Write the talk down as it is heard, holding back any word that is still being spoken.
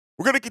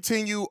We're going to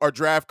continue our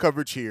draft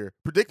coverage here,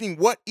 predicting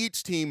what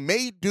each team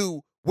may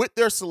do with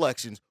their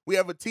selections. We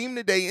have a team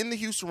today in the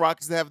Houston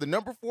Rockets that have the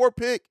number 4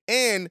 pick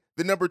and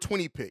the number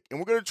 20 pick. And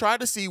we're going to try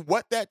to see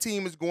what that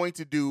team is going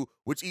to do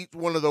with each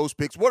one of those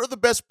picks. What are the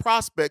best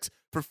prospects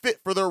for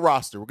fit for their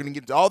roster? We're going to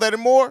get into all that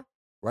and more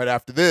right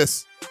after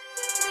this.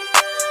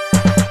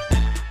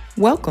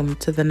 Welcome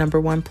to the number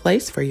one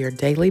place for your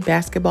daily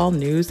basketball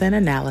news and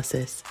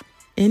analysis,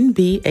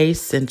 NBA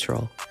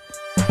Central.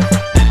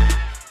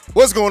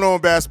 What's going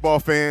on, basketball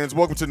fans?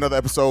 Welcome to another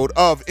episode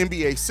of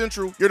NBA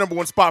Central, your number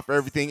one spot for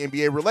everything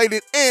NBA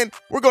related. And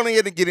we're going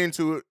to get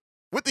into it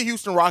with the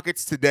Houston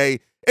Rockets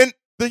today. And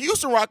the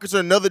Houston Rockets are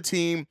another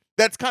team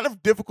that's kind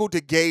of difficult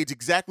to gauge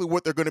exactly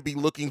what they're going to be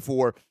looking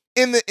for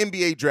in the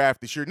NBA draft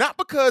this year. Not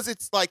because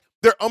it's like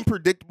they're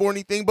unpredictable or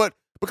anything, but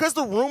because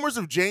the rumors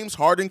of James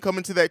Harden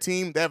coming to that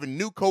team, they have a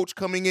new coach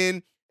coming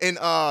in and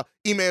Ime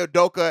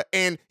Udoka,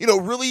 and,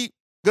 really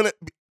going to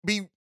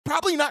be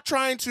probably not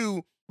trying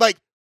to,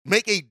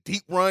 make a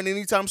deep run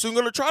anytime soon.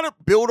 Going to try to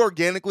build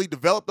organically,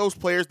 develop those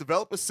players,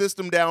 develop a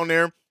system down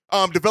there,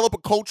 develop a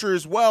culture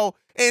as well.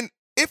 And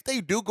if they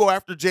do go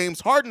after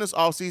James Harden this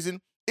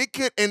offseason, it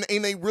could, and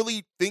they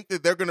really think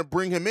that they're going to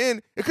bring him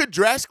in, it could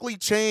drastically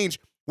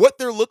change what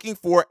they're looking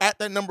for at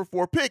that number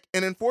 4 pick.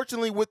 And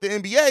unfortunately, with the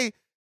NBA,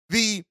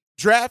 the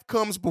draft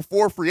comes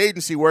before free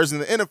agency, whereas in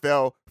the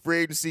NFL,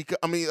 free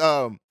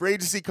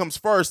agency comes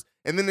first,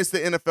 and then it's the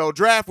NFL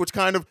draft, which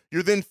kind of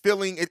you're then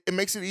filling. It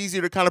makes it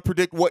easier to kind of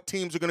predict what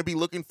teams are going to be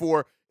looking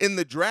for in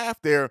the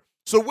draft there.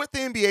 So with the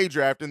NBA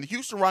draft and the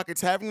Houston Rockets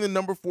having the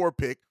number 4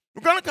 pick,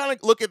 we're going to kind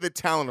of look at the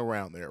talent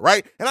around there,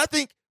 right? And I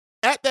think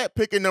at that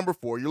pick at number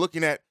 4, you're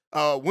looking at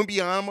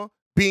Wembanyama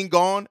being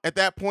gone at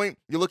that point.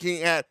 You're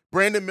looking at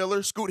Brandon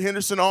Miller, Scoot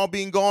Henderson all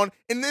being gone.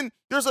 And then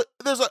there's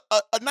a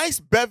nice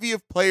bevy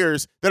of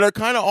players that are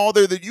kind of all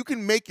there that you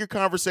can make your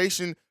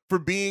conversation for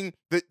being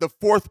the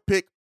 4th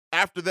pick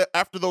after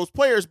those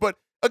players. But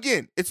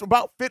again, it's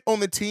about fit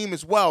on the team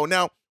as well.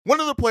 Now, one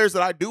of the players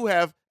that I do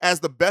have as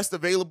the best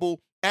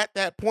available at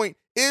that point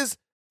is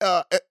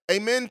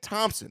Amen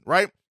Thompson,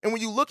 right? And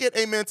when you look at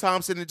Amen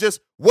Thompson and just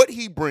what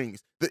he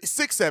brings, the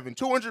 6'7",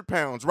 200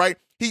 pounds, right?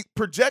 He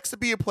projects to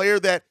be a player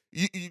that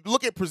you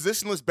look at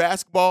positionless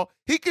basketball.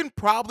 He can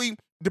probably,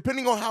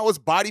 depending on how his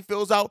body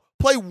fills out,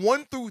 play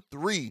 1 through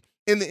 3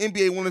 in the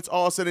NBA when it's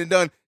all said and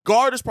done.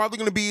 Guard is probably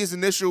going to be his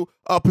initial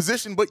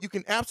position, but you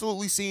can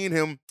absolutely see in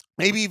him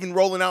maybe even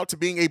rolling out to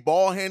being a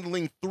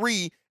ball-handling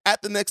 3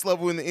 at the next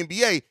level in the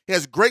NBA. He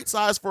has great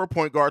size for a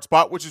point guard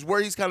spot, which is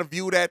where he's kind of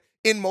viewed at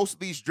in most of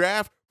these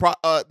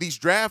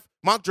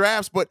mock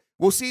drafts, but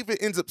we'll see if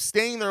it ends up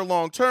staying there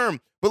long term.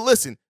 But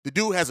listen, the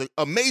dude has an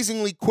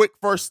amazingly quick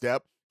first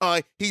step.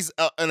 He's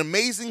an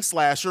amazing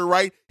slasher,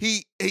 right?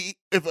 He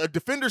if a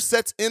defender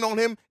sets in on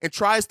him and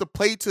tries to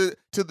play to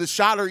the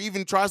shot or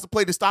even tries to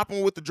play to stop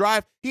him with the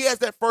drive, he has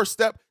that first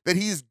step that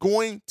he's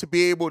going to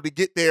be able to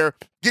get there,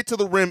 get to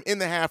the rim in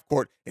the half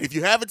court. And if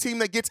you have a team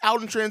that gets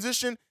out in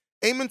transition,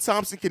 Amen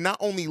Thompson can not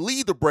only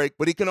lead the break,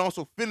 but he can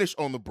also finish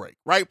on the break,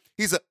 right?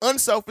 He's an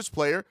unselfish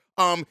player.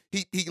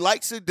 He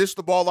likes to dish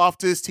the ball off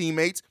to his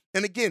teammates.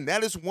 And again,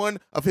 that is one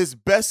of his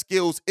best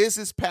skills is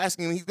his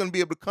passing, and he's going to be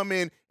able to come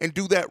in and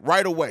do that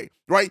right away,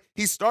 right?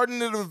 He's starting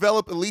to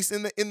develop, at least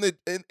in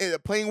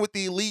playing with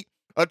the elite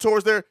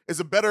tours there, is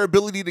a better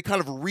ability to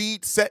kind of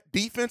read set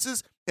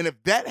defenses. And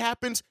if that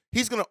happens,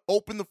 he's going to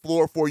open the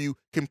floor for you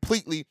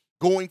completely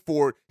going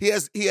forward. He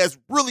has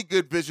really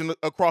good vision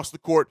across the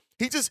court.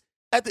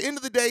 At the end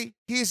of the day,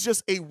 he is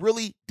just a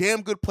really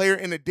damn good player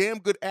and a damn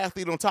good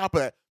athlete on top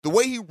of that. The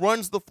way he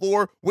runs the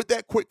floor with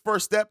that quick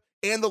first step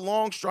and the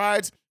long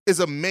strides is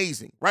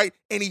amazing, right?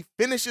 And he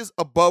finishes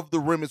above the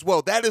rim as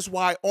well. That is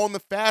why on the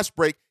fast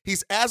break,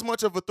 he's as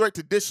much of a threat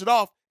to dish it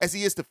off as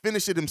he is to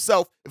finish it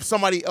himself if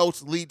somebody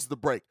else leads the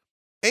break.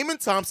 Amen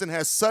Thompson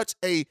has such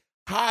a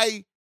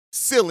high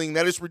ceiling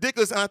that is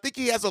ridiculous, and I think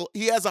he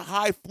has a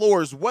high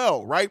floor as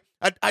well, right?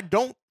 I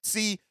don't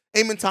see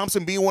Amen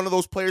Thompson being one of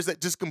those players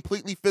that just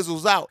completely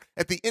fizzles out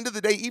at the end of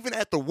the day, even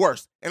at the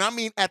worst. And I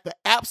mean at the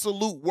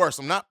absolute worst.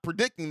 I'm not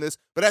predicting this,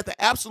 but at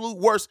the absolute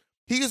worst,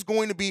 he is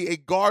going to be a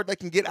guard that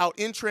can get out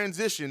in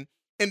transition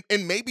and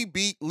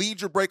maybe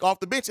lead your break off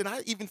the bench. And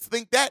I even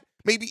think that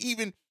maybe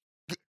even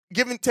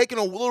taking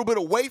a little bit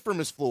away from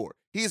his floor.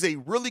 He is a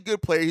really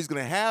good player. He's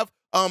going to have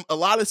a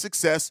lot of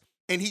success.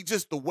 And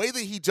the way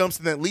that he jumps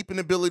in that leaping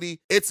ability,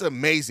 it's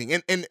amazing.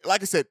 And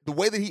like I said, the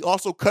way that he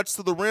also cuts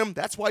to the rim,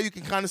 that's why you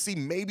can kind of see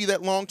maybe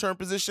that long-term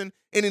position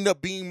ending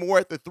up being more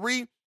at the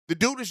 3. The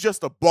dude is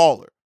just a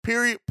baller,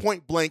 period,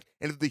 point blank.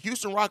 And if the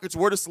Houston Rockets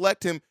were to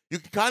select him, you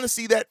can kind of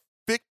see that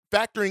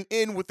factoring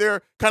in with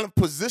their kind of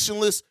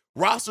positionless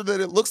roster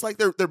that it looks like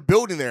they're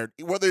building there,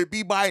 whether it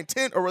be by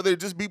intent or whether it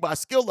just be by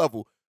skill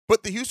level.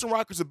 But the Houston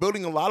Rockets are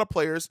building a lot of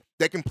players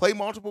that can play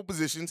multiple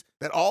positions,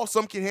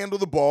 some can handle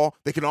the ball,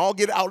 they can all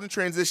get out in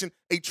transition.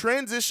 A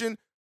transition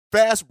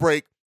fast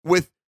break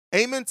with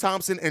Amen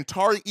Thompson and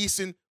Tari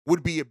Eason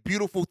would be a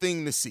beautiful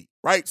thing to see,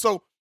 right?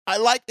 So I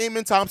like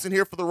Amen Thompson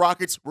here for the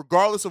Rockets,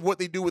 regardless of what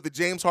they do with the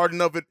James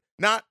Harden of it.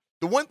 Not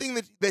the one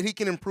thing that he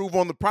can improve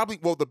on,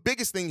 the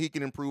biggest thing he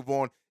can improve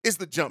on is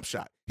the jump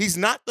shot. He's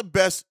not the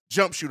best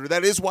jump shooter.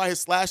 That is why his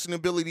slashing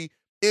ability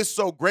is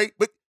so great.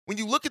 But when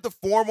you look at the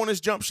form on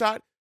his jump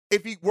shot,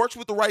 if he works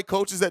with the right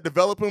coaches that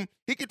develop him,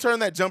 he can turn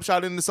that jump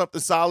shot into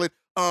something solid.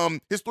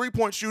 His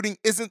three-point shooting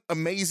isn't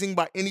amazing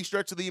by any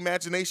stretch of the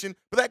imagination,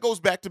 but that goes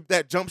back to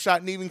that jump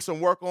shot needing some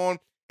work on.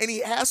 And he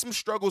has some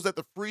struggles at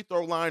the free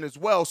throw line as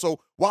well. So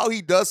while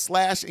he does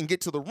slash and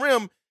get to the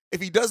rim,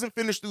 if he doesn't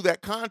finish through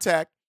that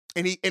contact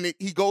and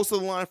he goes to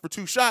the line for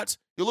 2 shots,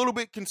 you're a little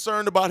bit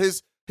concerned about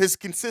his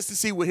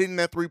consistency with hitting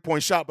that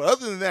three-point shot. But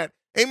other than that,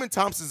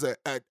 Thompson's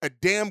a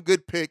damn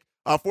good pick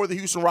for the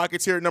Houston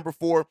Rockets here at number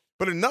 4.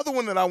 But another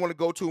one that I want to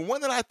go to, and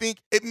one that I think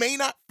it may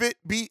not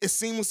be as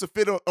seamless to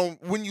fit on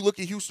when you look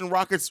at Houston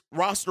Rockets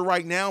roster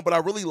right now, but I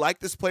really like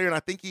this player, and I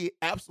think he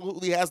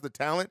absolutely has the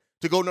talent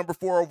to go number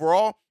 4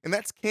 overall, and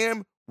that's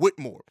Cam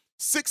Whitmore.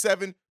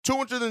 6'7",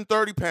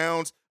 230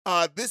 pounds.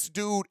 This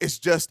dude is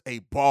just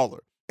a baller.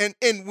 And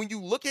when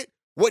you look at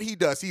what he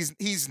does,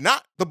 he's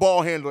not the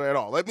ball handler at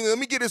all. Let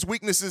me get his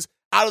weaknesses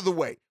out of the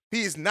way.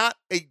 He is not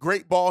a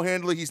great ball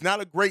handler. He's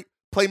not a great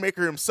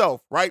playmaker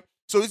himself, right?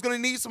 So he's going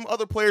to need some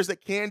other players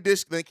that can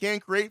dish, that can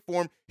create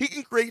for him. He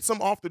can create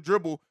some off the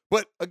dribble,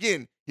 but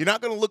again, you're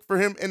not going to look for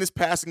him in his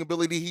passing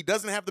ability. He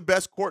doesn't have the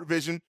best court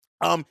vision,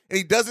 and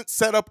he doesn't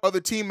set up other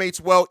teammates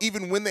well,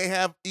 even when they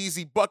have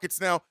easy buckets.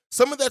 Now,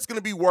 some of that's going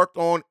to be worked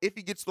on if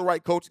he gets the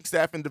right coaching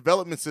staff and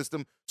development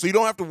system, so you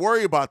don't have to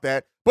worry about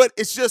that. But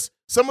it's just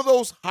some of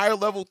those higher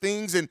level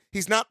things, and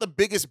he's not the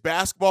biggest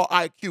basketball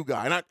IQ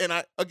guy. And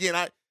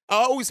I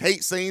always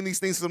hate saying these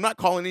things because I'm not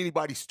calling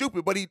anybody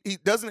stupid, but he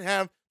doesn't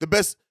have the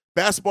best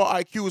basketball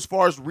IQ as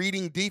far as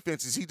reading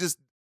defenses. He just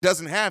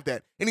doesn't have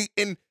that.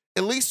 And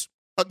at least,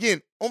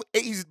 again,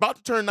 he's about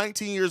to turn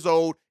 19 years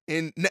old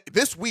in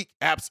this week.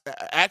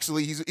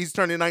 Actually, he's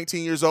turning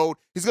 19 years old.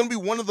 He's going to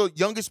be one of the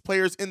youngest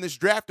players in this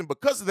draft, and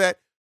because of that,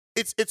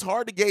 it's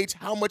hard to gauge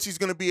how much he's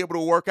going to be able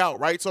to work out,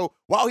 right? So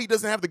while he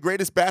doesn't have the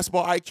greatest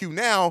basketball IQ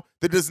now,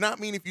 that does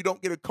not mean if you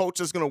don't get a coach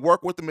that's going to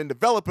work with him and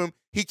develop him,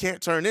 he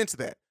can't turn into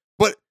that.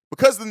 But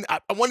because I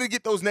wanted to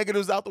get those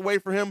negatives out the way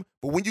for him,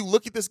 but when you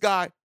look at this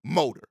guy,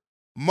 motor.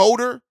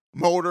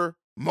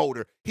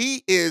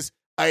 He is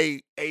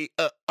a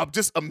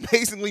just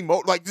amazingly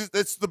motor. Like,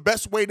 that's the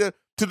best way to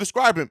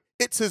describe him.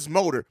 It's his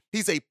motor.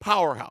 He's a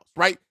powerhouse,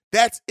 right?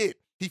 That's it.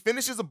 He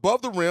finishes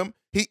above the rim.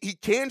 He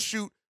can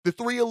shoot the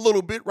three a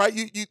little bit, right?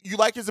 You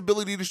like his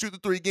ability to shoot the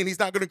three. Again, he's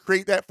not going to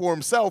create that for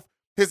himself.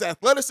 His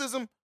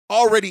athleticism,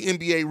 already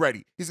NBA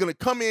ready. He's going to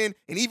come in,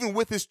 and even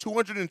with his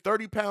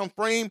 230-pound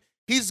frame,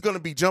 he's going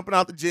to be jumping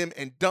out the gym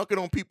and dunking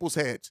on people's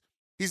heads.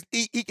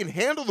 He can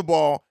handle the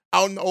ball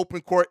out in the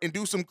open court and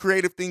do some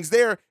creative things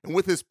there. And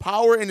with his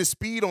power and his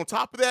speed on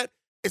top of that,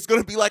 it's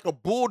going to be like a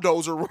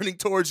bulldozer running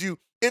towards you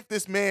if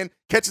this man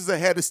catches a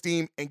head of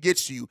steam and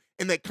gets you.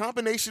 And that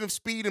combination of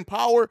speed and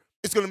power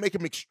is going to make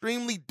him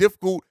extremely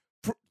difficult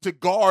to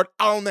guard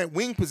out on that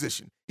wing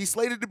position. He's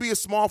slated to be a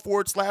small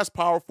forward /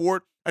 power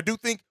forward. I do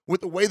think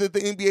with the way that the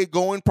NBA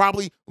going,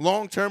 probably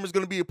long-term is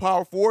going to be a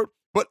power forward.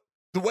 But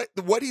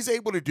what he's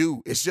able to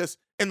do is just,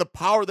 and the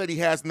power that he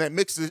has, and that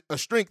mix of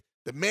strength,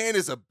 the man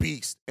is a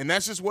beast, and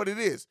that's just what it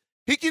is.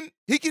 He can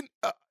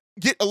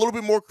get a little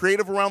bit more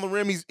creative around the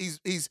rim.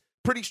 He's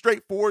pretty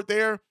straightforward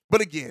there.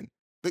 But again,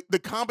 the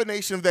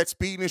combination of that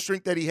speed and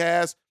strength that he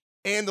has,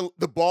 and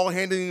the ball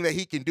handling that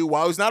he can do,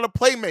 while he's not a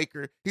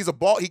playmaker,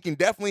 he can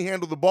definitely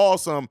handle the ball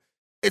some.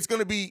 It's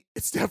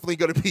definitely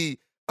gonna be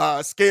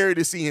scary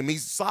to see him.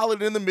 He's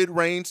solid in the mid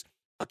range,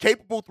 a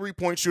capable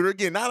three-point shooter.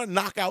 Again, not a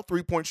knockout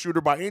three-point shooter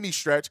by any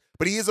stretch,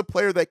 but he is a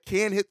player that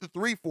can hit the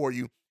three for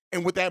you.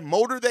 And with that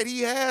motor that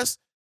he has,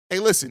 hey,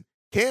 listen,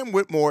 Cam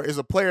Whitmore is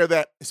a player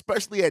that,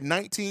 especially at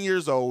 19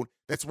 years old,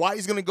 that's why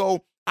he's going to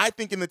go, I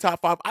think, in the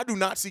top 5. I do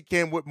not see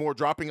Cam Whitmore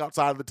dropping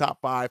outside of the top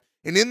 5.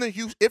 And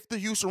if the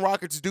Houston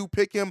Rockets do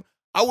pick him,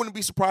 I wouldn't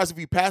be surprised if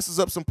he passes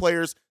up some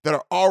players that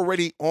are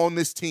already on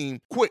this team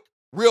quick,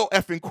 real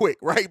effing quick,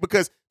 right?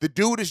 Because the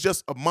dude is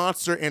just a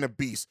monster and a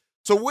beast.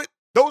 So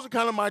those are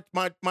kind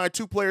of my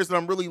 2 players that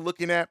I'm really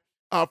looking at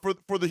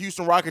for the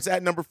Houston Rockets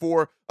at number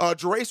 4.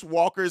 Jarace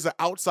Walker is an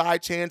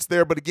outside chance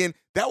there, but again,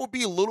 that would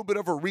be a little bit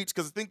of a reach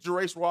because I think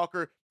Jarace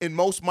Walker, in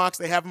most mocks,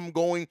 they have him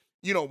going,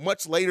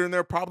 much later, and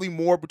they're probably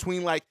more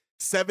between like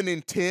 7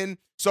 and 10.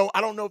 So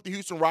I don't know if the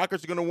Houston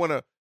Rockets are going to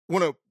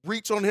want to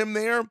reach on him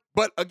there.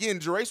 But again,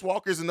 Jarace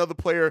Walker is another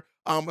player,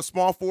 a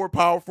small forward,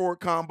 power forward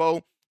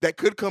combo that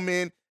could come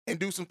in and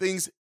do some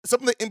things.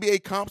 Some of the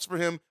NBA comps for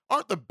him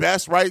aren't the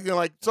best, right?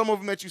 Like some of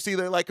them that you see,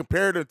 they're like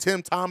compared to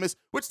Tim Thomas,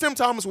 which Tim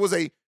Thomas was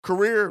a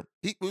career,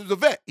 he was a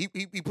vet. He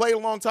played a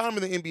long time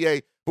in the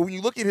NBA, but when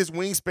you look at his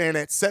wingspan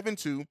at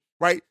 7'2",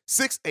 right,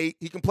 6'8",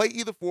 he can play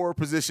either forward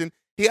position.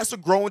 He has to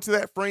grow into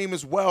that frame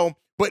as well,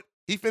 but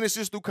he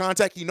finishes through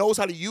contact. He knows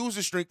how to use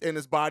his strength in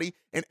his body,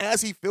 and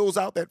as he fills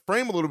out that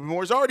frame a little bit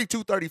more, he's already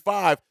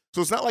 235,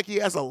 so it's not like he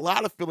has a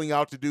lot of filling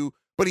out to do,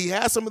 but he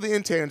has some of the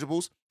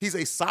intangibles. He's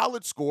a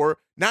solid scorer,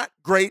 not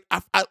great.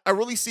 I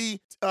really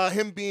see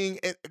him being,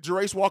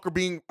 Jarace Walker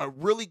being a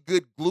really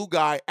good glue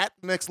guy at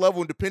the next level,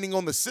 and depending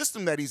on the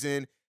system that he's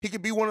in, he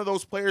could be one of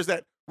those players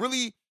that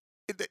really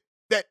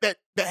that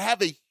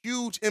have a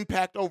huge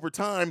impact over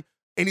time.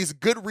 And he's a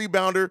good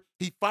rebounder.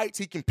 He fights,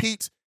 he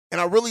competes, and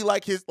I really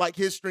like his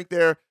strength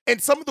there. And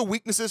some of the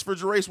weaknesses for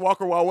Jarace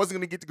Walker, while I wasn't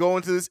going to get to go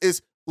into this,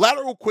 is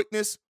lateral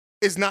quickness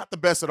is not the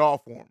best at all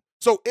for him.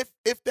 So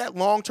if that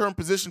long-term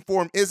position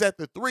for him is at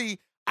the 3,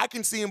 I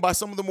can see him by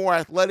some of the more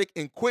athletic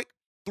and quick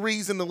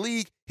threes in the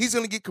league. He's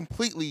going to get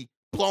completely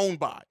blown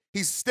by.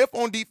 He's stiff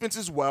on defense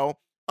as well.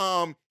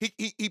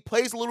 He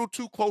plays a little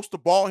too close to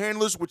ball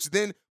handlers, which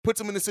then puts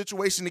him in a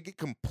situation to get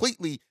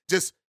completely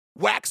just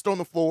waxed on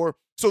the floor.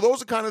 So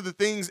those are kind of the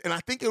things, and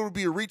I think it would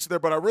be a reach there,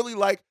 but I really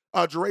like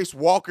Jarace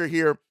Walker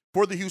here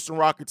for the Houston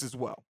Rockets as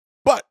well.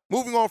 But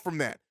moving on from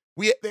that,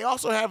 they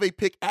also have a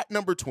pick at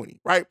number 20,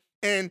 right?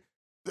 And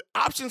the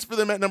options for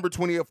them at number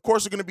 20, of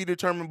course, are going to be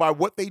determined by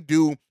what they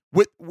do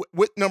with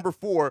number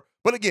 4.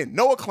 But again,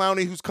 Noah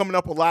Clowney, who's coming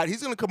up a lot,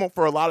 he's going to come up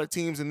for a lot of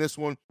teams in this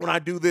one. When I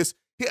do this,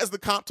 he has the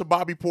comp to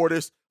Bobby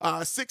Portis,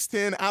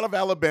 6'10", out of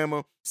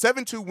Alabama,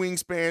 7'2"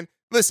 wingspan.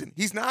 Listen,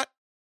 he's not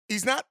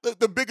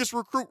the biggest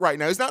recruit right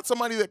now. He's not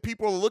somebody that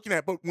people are looking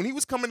at. But when he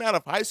was coming out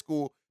of high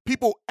school,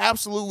 people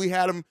absolutely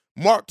had him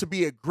marked to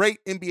be a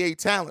great NBA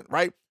talent,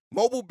 right?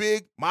 Mobile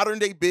big,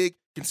 modern-day big,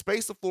 can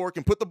space the floor,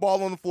 can put the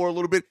ball on the floor a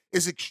little bit,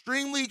 is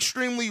extremely,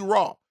 extremely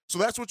raw. So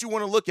that's what you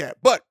want to look at.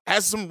 But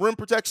has some rim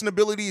protection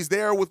abilities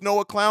there with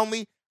Noah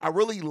Clowney. I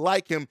really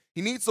like him.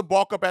 He needs to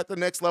bulk up at the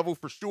next level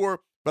for sure,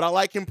 but I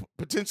like him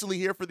potentially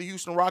here for the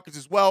Houston Rockets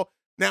as well.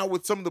 Now,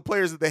 with some of the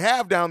players that they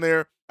have down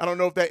there, I don't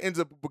know if that ends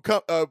up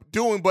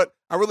doing, but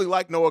I really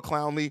like Noah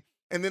Clowney.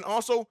 And then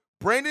also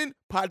Brandon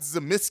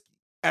Podziemski.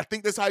 I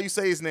think that's how you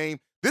say his name.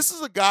 This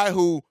is a guy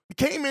who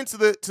came into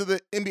the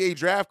NBA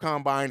draft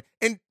combine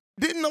and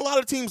didn't a lot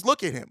of teams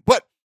look at him.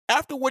 But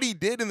after what he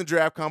did in the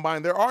draft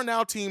combine, there are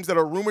now teams that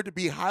are rumored to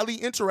be highly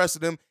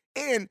interested in him,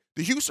 and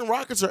the Houston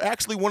Rockets are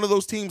actually one of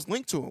those teams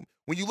linked to him.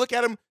 When you look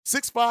at him,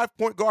 6'5"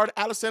 point guard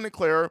out of Santa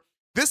Clara,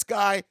 this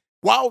guy,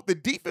 while the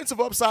defensive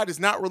upside is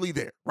not really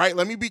there, right?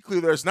 Let me be clear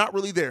there, it's not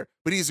really there.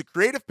 But he's a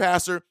creative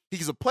passer.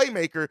 He's a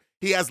playmaker.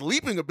 He has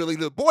leaping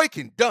ability. The boy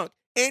can dunk,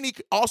 and he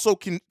also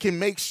can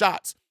make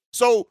shots.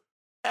 So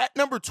at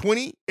number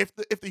 20, if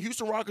the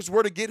Houston Rockets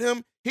were to get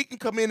him, he can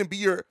come in and be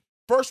your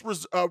first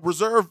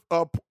reserve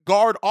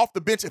guard off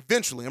the bench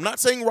eventually. I'm not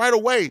saying right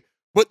away,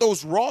 but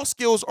those raw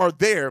skills are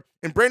there.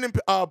 And Brandon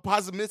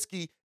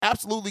Podziemski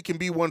absolutely can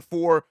be one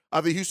for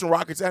the Houston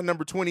Rockets at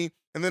number 20.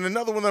 And then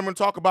another one that I'm going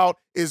to talk about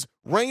is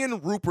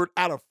Rayan Rupert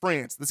out of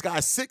France. This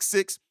guy's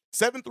 6'6",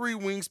 7'3"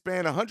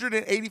 wingspan,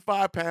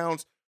 185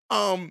 pounds.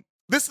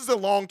 This is a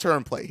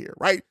long-term play here,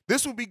 right?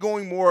 This will be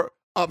going more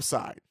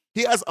upside.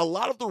 He has a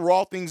lot of the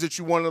raw things that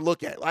you want to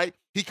look at, right?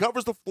 He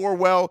covers the floor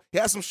well. He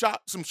has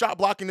some shot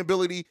blocking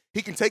ability.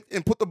 He can take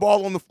and put the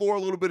ball on the floor a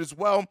little bit as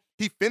well.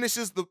 He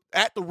finishes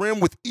at the rim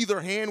with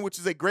either hand, which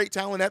is a great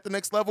talent at the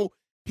next level.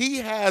 He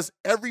has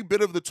every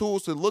bit of the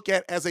tools to look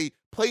at as a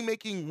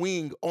playmaking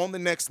wing on the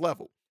next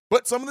level.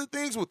 But some of the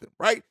things with him,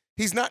 right?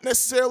 He's not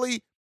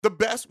necessarily the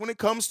best when it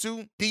comes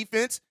to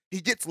defense.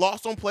 He gets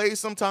lost on plays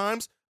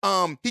sometimes.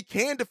 He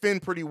can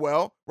defend pretty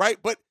well, right?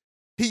 But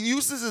he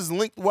uses his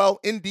length well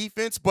in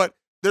defense, but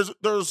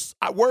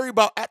I worry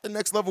about at the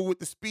next level with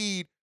the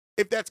speed,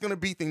 if that's going to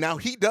be thing. Now,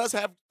 he does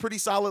have pretty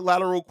solid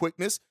lateral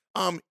quickness.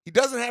 He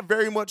doesn't have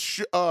very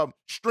much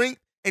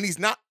strength, and he's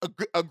not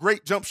a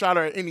great jump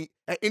shotter at any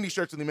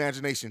stretch of the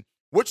imagination.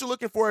 What you're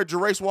looking for at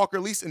Jarace Walker,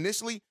 at least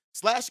initially,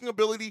 slashing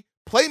ability,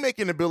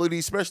 playmaking ability,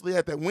 especially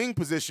at that wing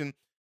position,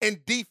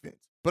 and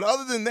defense. But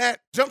other than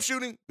that, jump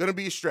shooting, going to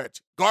be a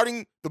stretch.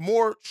 Guarding the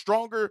more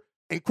stronger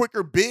and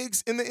quicker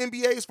bigs in the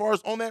NBA as far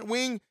as on that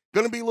wing,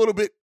 going to be a little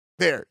bit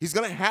there. He's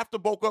going to have to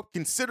bulk up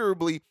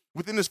considerably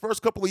within his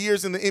first couple of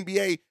years in the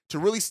NBA to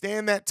really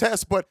stand that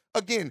test. But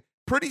again,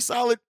 pretty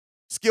solid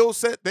skill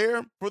set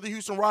there for the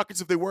Houston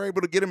Rockets if they were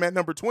able to get him at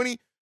number 20.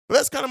 But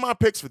that's kind of my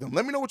picks for them.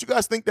 Let me know what you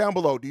guys think down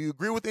below. Do you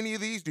agree with any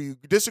of these? Do you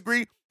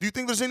disagree? Do you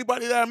think there's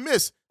anybody that I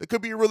missed that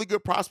could be a really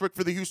good prospect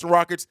for the Houston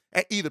Rockets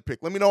at either pick?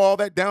 Let me know all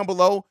that down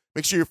below.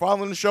 Make sure you're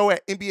following the show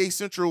at NBA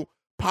Central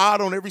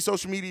Pod on every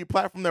social media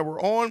platform that we're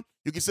on.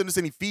 You can send us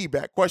any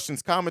feedback,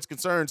 questions, comments,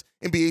 concerns,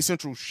 NBA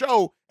Central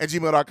Show at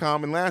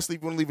gmail.com. And lastly,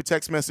 if you want to leave a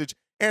text message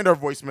and our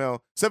voicemail,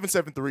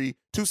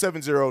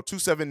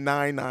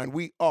 773-270-2799.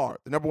 We are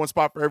the number one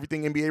spot for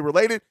everything NBA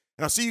related.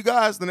 And I'll see you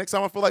guys the next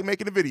time I feel like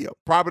making a video.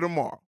 Probably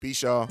tomorrow.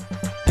 Peace, y'all.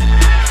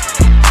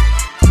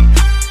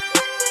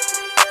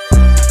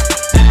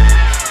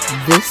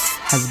 This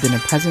has been a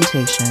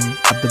presentation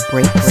of the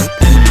Break Media.